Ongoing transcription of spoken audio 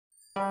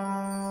Hey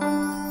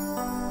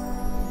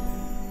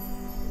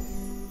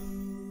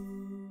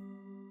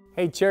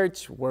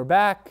church, we're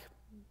back.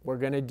 We're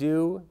going to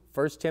do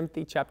 1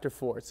 Timothy chapter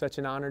 4. It's such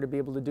an honor to be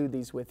able to do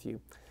these with you.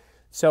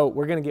 So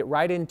we're going to get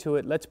right into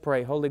it. Let's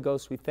pray. Holy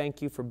Ghost, we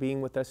thank you for being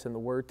with us in the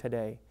Word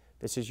today.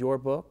 This is your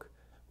book.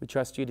 We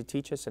trust you to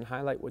teach us and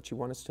highlight what you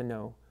want us to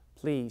know.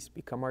 Please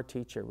become our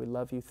teacher. We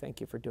love you. Thank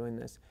you for doing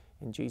this.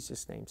 In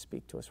Jesus' name,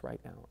 speak to us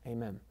right now.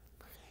 Amen.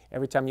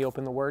 Every time you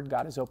open the Word,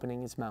 God is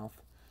opening His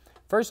mouth.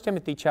 1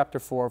 Timothy chapter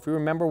 4. If we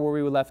remember where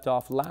we left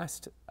off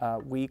last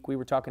week, we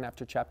were talking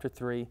after chapter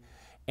 3.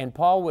 And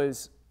Paul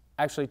was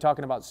actually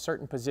talking about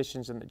certain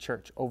positions in the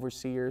church,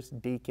 overseers,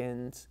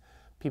 deacons,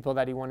 people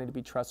that he wanted to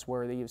be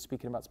trustworthy. He was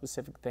speaking about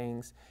specific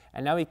things.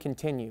 And now he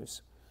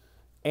continues.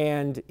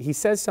 And he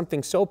says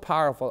something so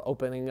powerful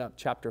opening up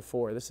chapter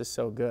 4. This is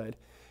so good.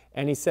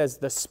 And he says,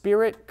 the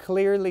Spirit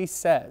clearly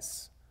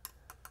says.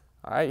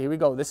 All right, here we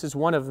go. This is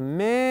one of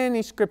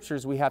many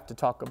scriptures we have to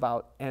talk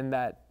about and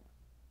that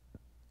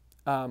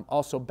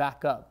also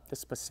back up the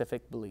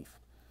specific belief.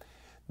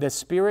 The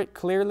Spirit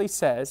clearly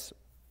says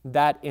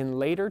that in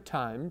later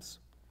times,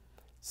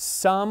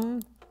 some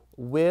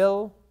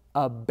will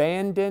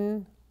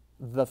abandon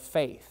the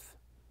faith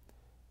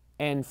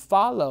and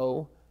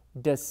follow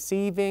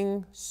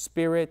deceiving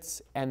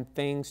spirits and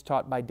things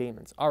taught by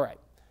demons. All right.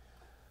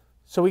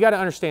 So we got to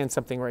understand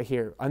something right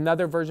here.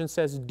 Another version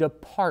says,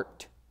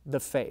 depart the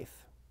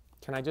faith.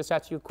 Can I just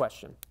ask you a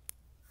question?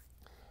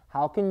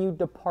 How can you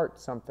depart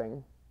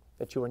something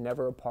that you were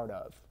never a part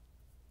of?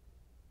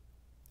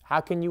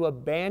 How can you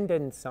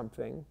abandon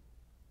something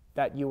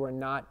that you were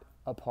not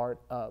a part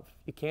of?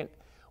 You can't.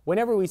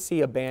 Whenever we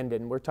see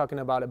abandon, we're talking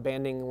about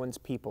abandoning one's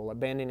people,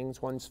 abandoning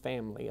one's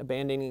family,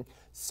 abandoning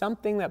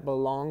something that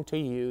belonged to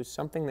you,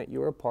 something that you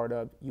were a part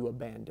of, you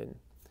abandon.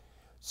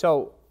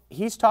 So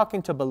he's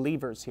talking to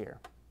believers here.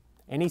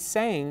 And he's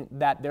saying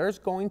that there's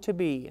going to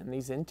be, in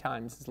these end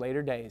times, these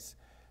later days,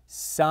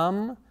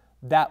 some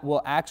that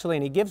will actually,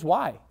 and he gives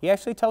why. He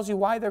actually tells you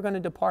why they're going to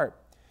depart.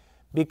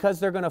 Because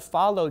they're going to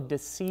follow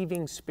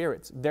deceiving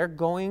spirits. They're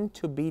going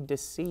to be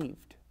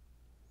deceived.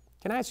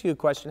 Can I ask you a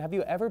question? Have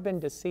you ever been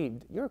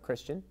deceived? You're a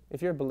Christian,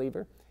 if you're a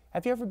believer.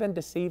 Have you ever been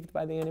deceived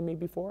by the enemy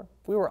before?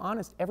 If we were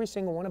honest, every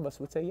single one of us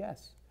would say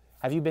yes.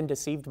 Have you been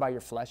deceived by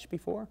your flesh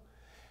before?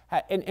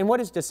 And what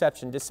is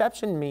deception?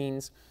 Deception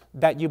means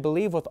that you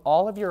believe with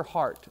all of your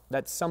heart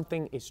that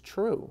something is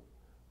true,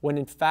 when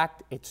in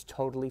fact it's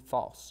totally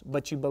false.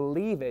 But you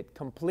believe it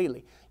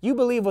completely. You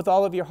believe with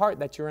all of your heart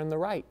that you're in the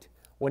right,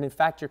 when in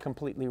fact you're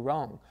completely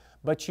wrong.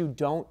 But you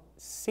don't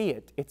see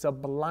it. It's a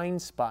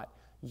blind spot.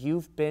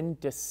 You've been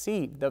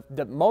deceived.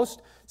 The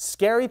most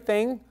scary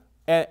thing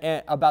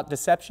about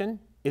deception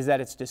is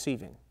that it's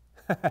deceiving.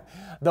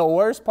 The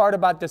worst part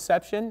about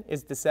deception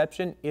is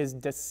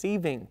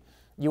deceiving.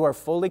 You are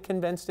fully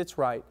convinced it's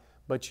right,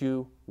 but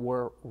you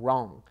were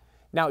wrong.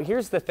 Now,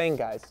 here's the thing,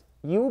 guys.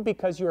 You,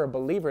 because you're a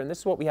believer, and this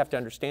is what we have to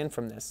understand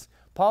from this,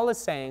 Paul is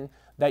saying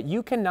that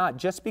you cannot,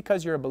 just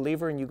because you're a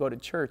believer and you go to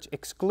church,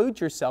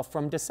 exclude yourself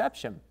from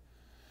deception.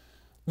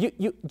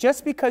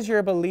 Just because you're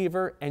a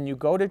believer and you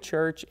go to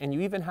church and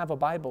you even have a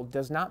Bible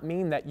does not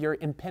mean that you're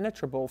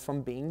impenetrable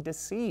from being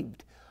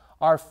deceived.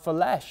 Our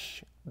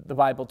flesh, the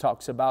Bible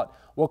talks about,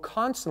 will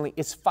constantly,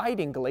 is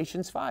fighting,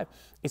 Galatians 5,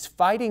 is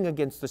fighting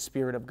against the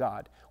Spirit of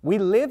God. We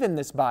live in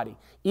this body.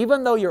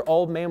 Even though your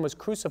old man was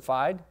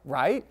crucified,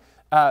 right?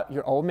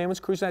 Your old man was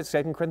crucified,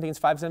 2 Corinthians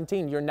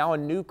 5:17. You're now a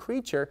new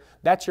creature.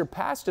 That's your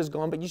past is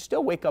gone, but you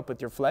still wake up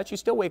with your flesh. You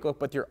still wake up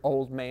with your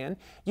old man.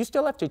 You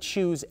still have to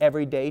choose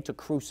every day to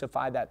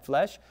crucify that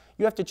flesh.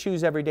 You have to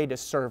choose every day to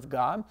serve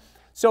God.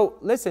 So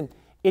listen,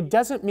 it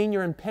doesn't mean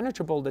you're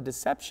impenetrable to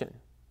deception.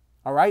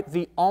 All right?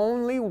 The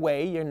only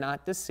way you're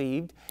not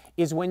deceived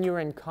is when you're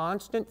in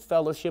constant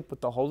fellowship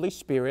with the Holy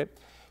Spirit,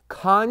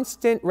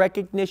 constant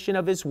recognition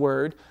of His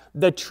Word.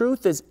 The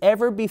truth is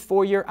ever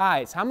before your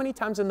eyes. How many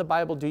times in the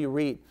Bible do you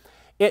read,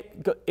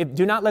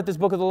 do not let this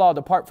book of the law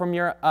depart from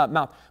your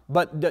mouth,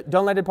 but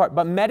don't let it depart,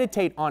 but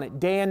meditate on it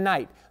day and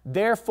night.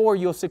 Therefore,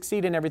 you'll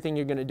succeed in everything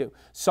you're going to do.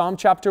 Psalm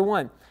chapter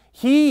 1,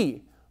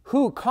 He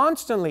who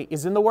constantly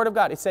is in the Word of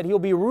God, it said He'll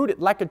be rooted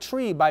like a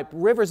tree by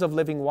rivers of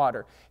living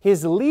water.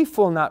 His leaf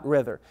will not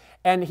wither,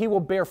 and he will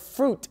bear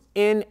fruit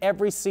in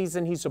every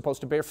season he's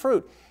supposed to bear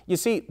fruit. You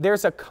see,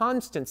 there's a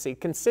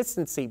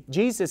consistency.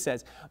 Jesus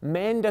says,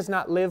 man does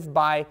not live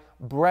by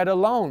bread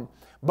alone,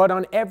 but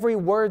on every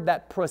word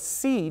that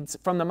proceeds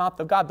from the mouth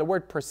of God. The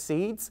word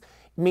proceeds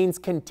means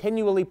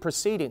continually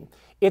proceeding.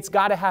 It's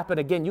got to happen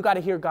again. You got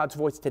to hear God's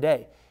voice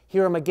today.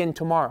 Hear Him again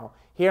tomorrow.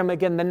 Hear Him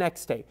again the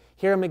next day.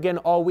 Hear Him again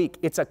all week.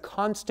 It's a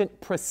constant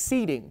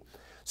proceeding.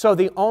 So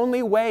the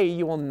only way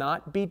you will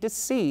not be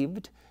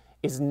deceived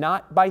is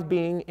not by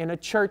being in a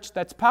church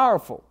that's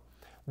powerful.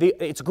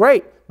 It's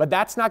great, but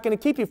that's not going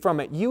to keep you from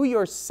it. You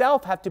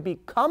yourself have to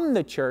become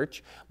the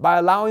church by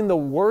allowing the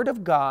Word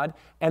of God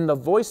and the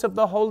voice of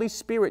the Holy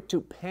Spirit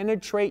to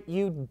penetrate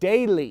you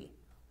daily.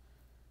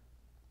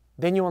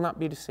 Then you will not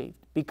be deceived,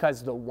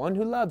 because the one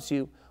who loves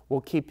you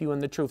will keep you in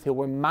the truth. He'll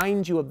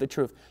remind you of the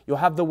truth. You'll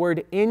have the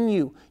word in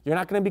you. You're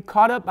not going to be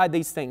caught up by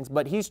these things.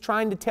 But he's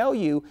trying to tell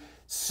you,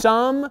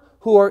 some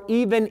who are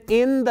even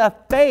in the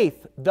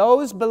faith,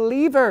 those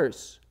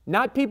believers,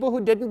 not people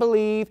who didn't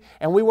believe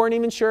and we weren't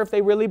even sure if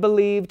they really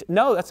believed.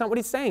 No, that's not what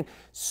he's saying.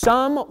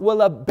 Some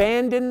will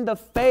abandon the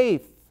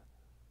faith.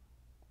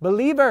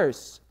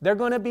 Believers, they're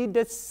going to be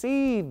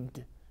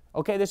deceived.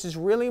 Okay, this is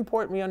really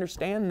important we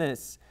understand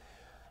this.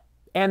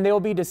 And they'll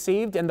be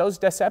deceived, and those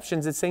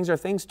deceptions and things are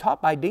things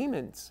taught by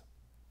demons.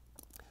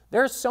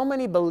 There are so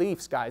many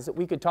beliefs, guys, that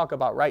we could talk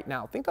about right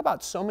now. Think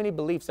about so many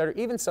beliefs that are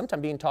even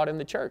sometimes being taught in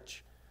the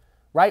church,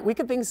 right? We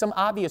could think of some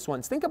obvious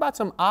ones. Think about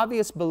some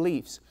obvious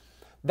beliefs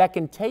that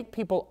can take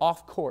people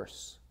off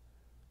course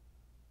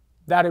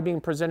that are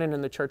being presented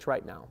in the church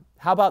right now.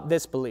 How about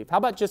this belief? How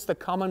about just the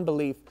common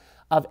belief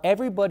of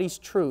everybody's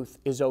truth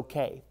is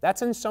okay?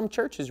 That's in some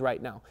churches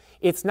right now.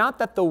 It's not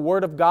that the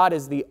Word of God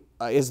is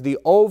the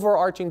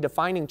overarching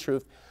defining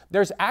truth.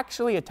 There's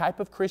actually a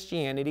type of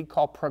Christianity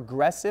called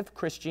progressive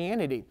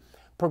Christianity.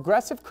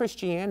 Progressive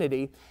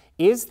Christianity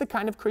is the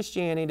kind of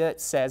Christianity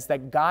that says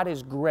that God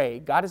is gray.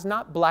 God is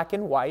not black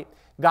and white.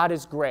 God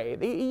is gray.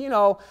 You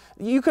know,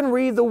 you can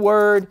read the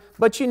Word,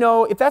 but you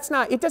know, if that's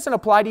not, it doesn't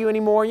apply to you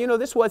anymore. You know,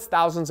 this was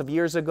thousands of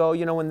years ago,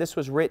 you know, when this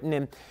was written.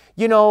 And,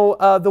 you know,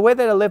 the way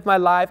that I live my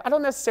life, I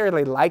don't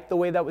necessarily like the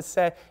way that was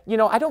said. You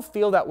know, I don't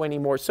feel that way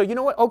anymore. So you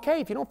know what?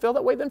 Okay, if you don't feel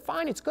that way, then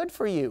fine. It's good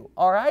for you.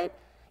 All right?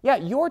 Yeah,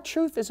 your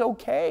truth is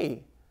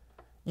okay.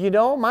 You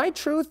know, my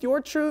truth, your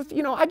truth,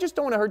 you know, I just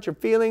don't want to hurt your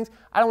feelings.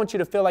 I don't want you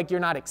to feel like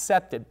you're not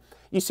accepted.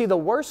 You see, the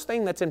worst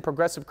thing that's in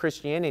progressive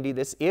Christianity,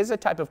 this is a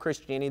type of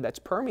Christianity that's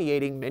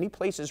permeating many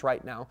places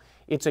right now.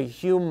 It's a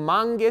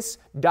humongous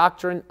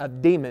doctrine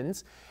of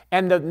demons.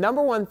 And the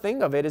number one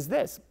thing of it is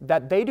this,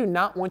 that they do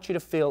not want you to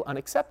feel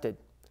unaccepted.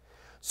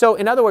 So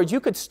in other words,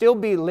 you could still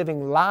be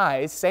living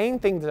lies, saying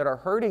things that are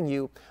hurting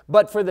you,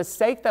 but for the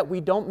sake that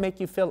we don't make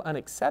you feel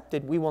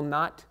unaccepted, we will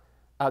not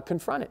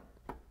confront it.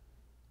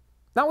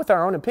 Not with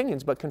our own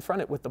opinions, but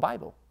confront it with the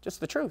Bible, just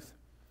the truth.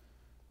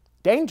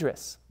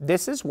 Dangerous.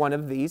 This is one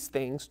of these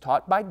things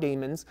taught by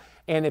demons.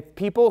 And if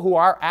people who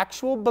are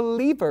actual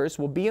believers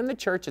will be in the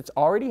church, it's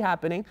already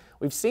happening.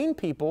 We've seen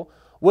people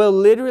will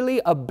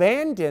literally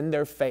abandon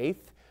their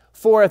faith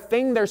for a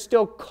thing they're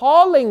still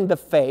calling the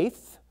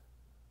faith,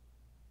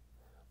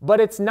 but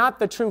it's not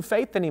the true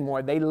faith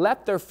anymore. They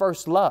left their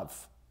first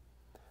love.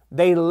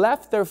 They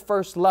left their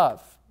first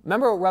love.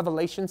 Remember what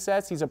Revelation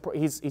says?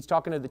 He's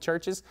talking to the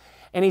churches.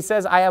 And he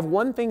says, I have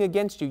one thing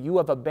against you. You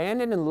have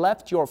abandoned and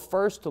left your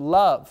first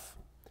love.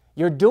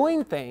 You're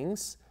doing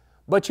things,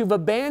 but you've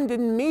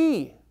abandoned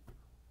me.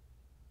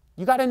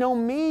 You got to know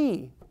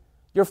me.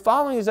 You're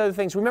following these other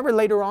things. Remember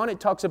later on it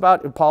talks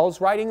about,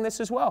 Paul's writing this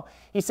as well.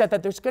 He said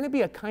that there's going to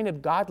be a kind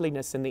of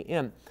godliness in the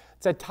end.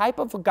 It's a type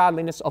of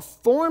godliness, a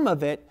form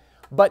of it,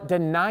 but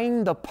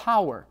denying the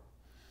power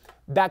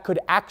that could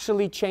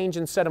actually change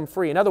and set them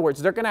free. In other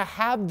words, they're going to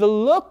have the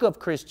look of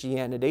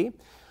Christianity,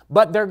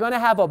 but they're going to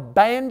have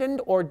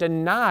abandoned or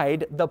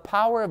denied the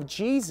power of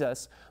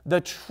Jesus,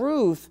 the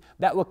truth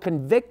that will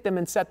convict them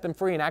and set them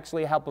free and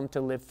actually help them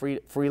to live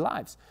free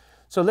lives.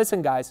 So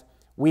listen, guys,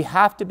 we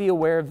have to be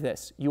aware of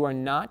this. You are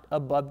not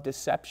above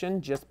deception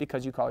just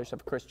because you call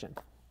yourself a Christian.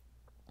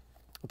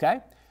 Okay?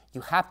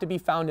 You have to be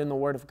found in the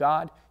Word of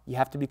God. You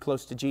have to be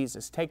close to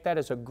Jesus. Take that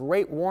as a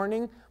great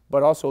warning,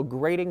 but also a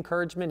great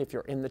encouragement if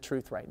you're in the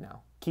truth right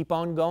now. Keep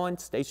on going.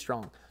 Stay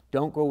strong.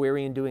 Don't grow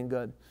weary in doing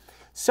good.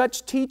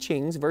 Such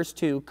teachings, verse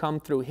 2, come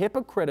through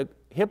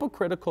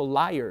hypocritical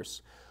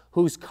liars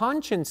whose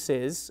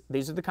consciences,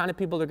 these are the kind of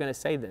people that are going to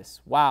say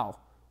this. Wow.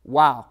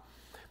 Wow.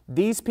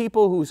 These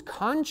people whose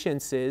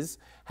consciences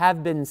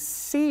have been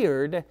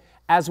seared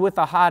as with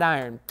a hot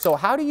iron. So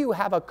how do you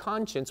have a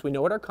conscience? We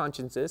know what our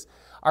conscience is.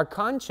 Our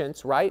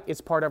conscience, right,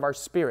 is part of our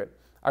spirit.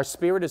 Our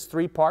spirit is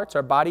 3 parts.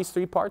 Our body's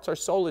 3 parts. Our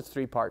soul is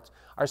 3 parts.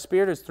 Our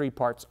spirit is 3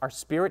 parts. Our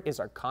spirit is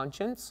our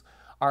conscience,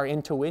 our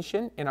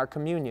intuition, and our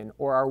communion,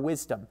 or our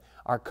wisdom.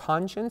 Our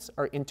conscience,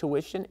 our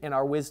intuition, and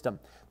our wisdom.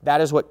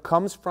 That is what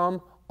comes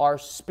from our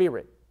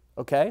spirit,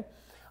 okay?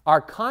 Our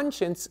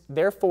conscience,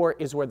 therefore,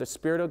 is where the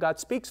Spirit of God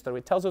speaks through.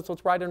 It tells us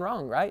what's right and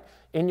wrong, right?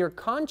 In your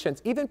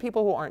conscience, even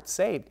people who aren't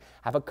saved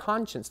have a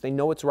conscience. They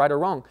know what's right or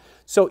wrong.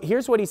 So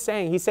here's what he's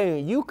saying. He's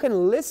saying you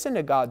can listen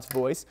to God's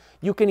voice.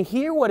 You can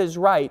hear what is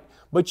right,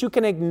 but you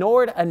can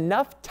ignore it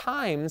enough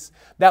times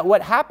that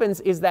what happens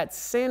is that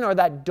sin or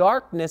that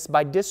darkness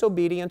by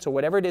disobedience or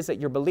whatever it is that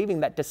you're believing,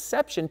 that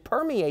deception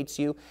permeates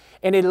you,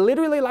 and it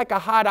literally like a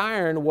hot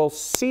iron will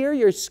sear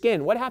your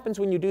skin. What happens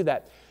when you do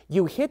that?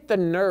 You hit the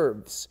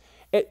nerves.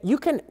 You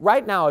can,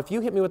 right now, if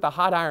you hit me with a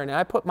hot iron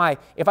and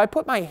if I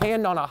put my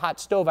hand on a hot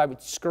stove, I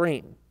would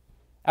scream.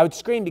 I would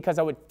scream because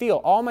I would feel,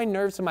 all my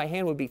nerves in my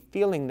hand would be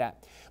feeling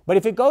that. But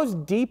if it goes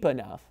deep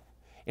enough,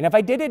 and if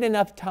I did it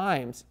enough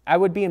times, I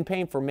would be in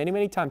pain for many,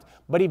 many times.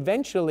 But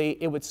eventually,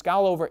 it would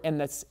scowl over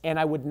and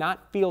I would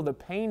not feel the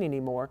pain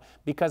anymore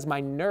because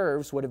my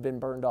nerves would have been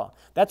burned off.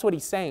 That's what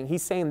he's saying.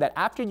 He's saying that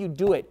after you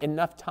do it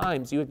enough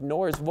times, you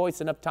ignore his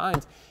voice enough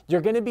times,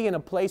 you're going to be in a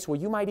place where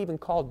you might even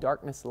call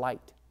darkness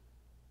light.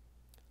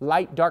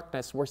 light,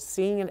 darkness. We're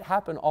seeing it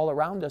happen all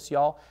around us,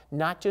 y'all,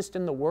 not just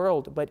in the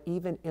world, but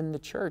even in the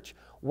church.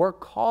 We're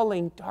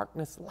calling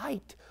darkness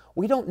light.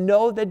 We don't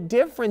know the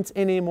difference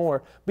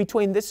anymore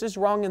between this is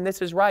wrong and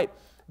this is right.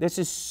 This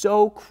is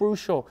so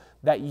crucial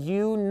that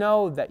you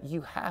know that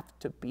you have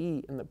to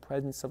be in the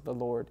presence of the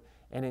Lord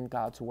and in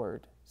God's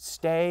Word.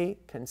 Stay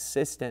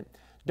consistent.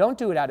 Don't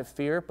do it out of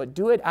fear, but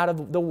do it out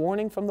of the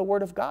warning from the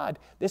Word of God.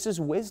 This is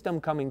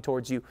wisdom coming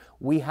towards you.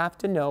 We have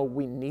to know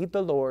we need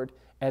the Lord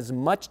as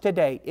much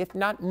today, if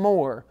not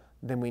more,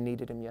 than we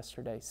needed Him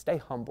yesterday. Stay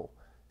humble.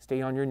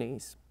 Stay on your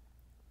knees.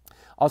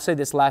 I'll say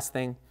this last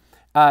thing.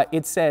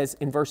 It says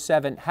in verse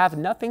 7, have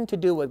nothing to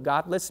do with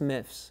godless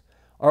myths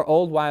or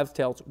old wives'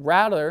 tales.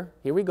 Rather,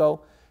 here we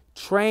go,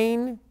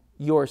 train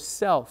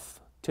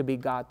yourself to be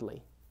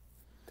godly.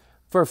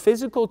 For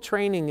physical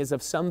training is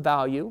of some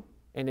value,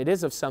 and it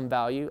is of some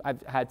value.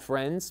 I've had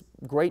friends,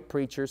 great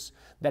preachers,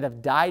 that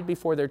have died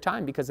before their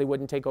time because they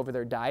wouldn't take over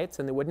their diets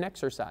and they wouldn't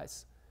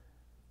exercise.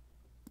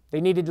 They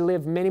needed to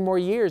live many more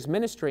years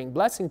ministering,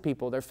 blessing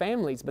people, their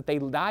families, but they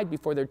died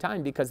before their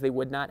time because they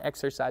would not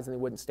exercise and they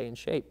wouldn't stay in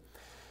shape.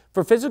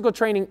 For physical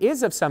training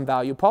is of some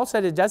value. Paul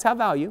said it does have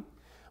value,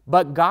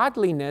 but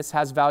godliness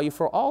has value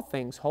for all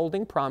things,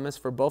 holding promise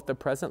for both the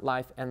present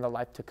life and the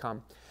life to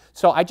come.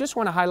 So I just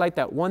want to highlight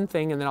that one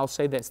thing, and then I'll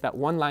say this, that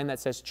one line that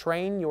says,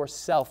 train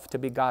yourself to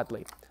be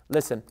godly.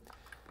 Listen,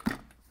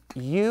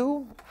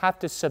 you have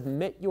to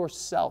submit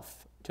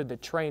yourself to the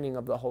training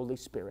of the Holy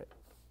Spirit.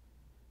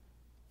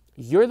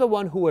 You're the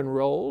one who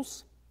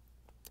enrolls.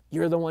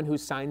 You're the one who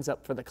signs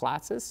up for the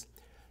classes.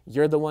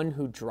 You're the one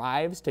who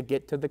drives to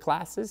get to the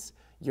classes.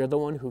 You're the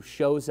one who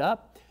shows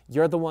up.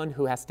 You're the one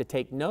who has to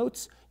take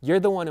notes. You're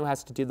the one who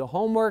has to do the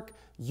homework.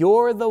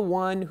 You're the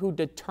one who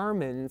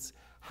determines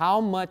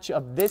how much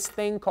of this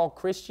thing called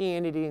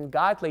Christianity and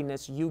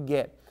godliness you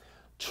get.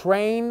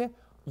 Train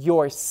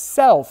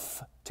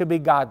yourself to be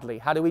godly.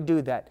 How do we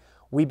do that?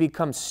 We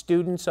become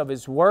students of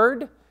His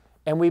Word,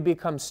 and we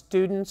become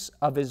students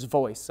of His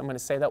voice. I'm going to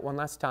say that one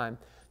last time.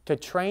 To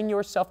train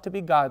yourself to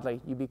be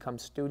godly, you become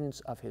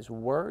students of His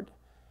Word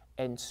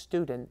and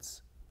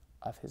students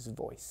of His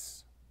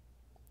voice.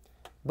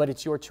 But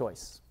it's your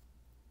choice.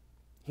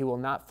 He will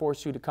not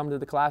force you to come to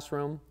the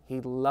classroom. He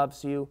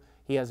loves you.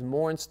 He has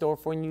more in store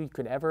for you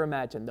could ever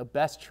imagine. The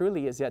best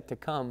truly is yet to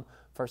come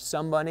for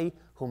somebody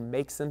who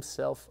makes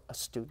himself a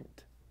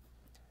student.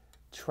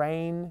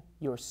 Train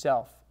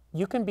yourself.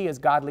 You can be as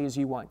godly as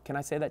you want. Can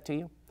I say that to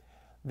you?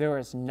 There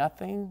is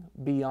nothing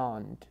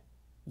beyond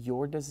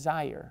your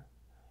desire.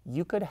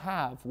 You could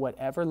have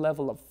whatever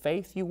level of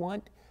faith you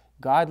want,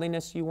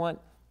 godliness you want,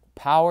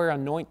 power,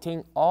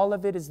 anointing, all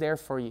of it is there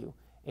for you.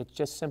 It's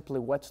just simply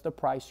what's the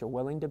price you're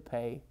willing to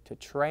pay to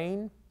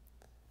train.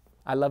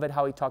 I love it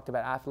how he talked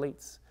about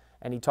athletes,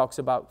 and he talks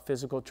about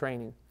physical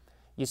training.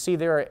 You see,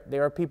 there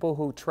are people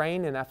who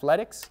train in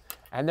athletics,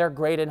 and they're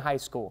great in high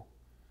school.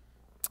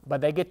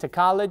 But they get to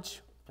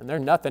college, and they're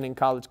nothing in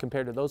college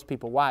compared to those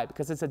people. Why?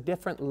 Because it's a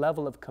different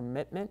level of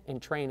commitment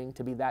and training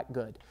to be that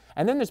good.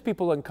 And then there's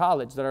people in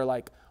college that are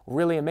like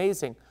really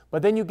amazing.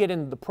 But then you get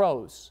into the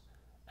pros.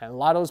 And a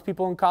lot of those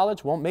people in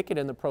college won't make it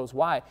in the pros.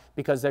 Why?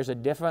 Because there's a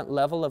different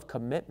level of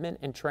commitment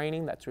and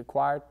training that's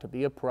required to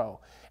be a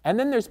pro. And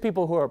then there's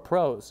people who are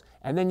pros.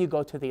 And then you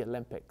go to the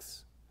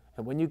Olympics.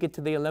 And when you get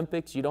to the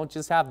Olympics, you don't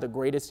just have the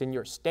greatest in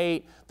your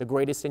state, the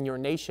greatest in your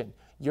nation.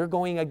 You're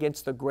going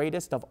against the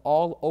greatest of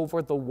all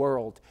over the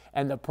world.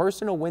 And the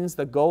person who wins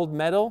the gold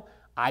medal,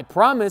 I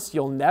promise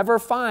you'll never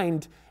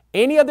find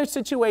any other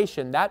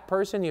situation. That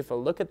person, if you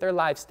look at their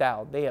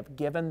lifestyle, they have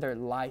given their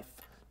life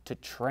to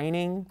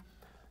training,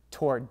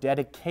 toward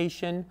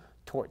dedication,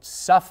 toward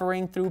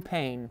suffering through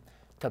pain,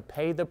 to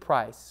pay the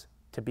price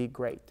to be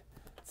great.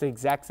 It's the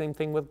exact same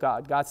thing with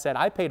God. God said,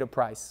 I paid a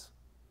price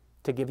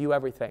to give you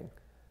everything.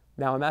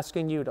 Now I'm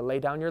asking you to lay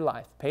down your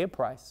life, pay a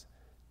price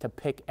to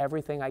pick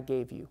everything I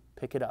gave you,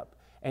 pick it up,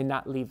 and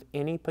not leave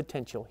any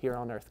potential here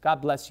on earth. God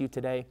bless you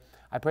today.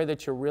 I pray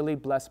that you're really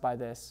blessed by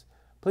this.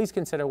 Please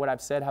consider what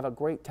I've said. Have a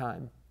great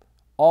time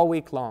all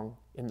week long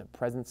in the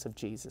presence of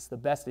Jesus. The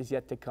best is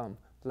yet to come.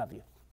 Love you.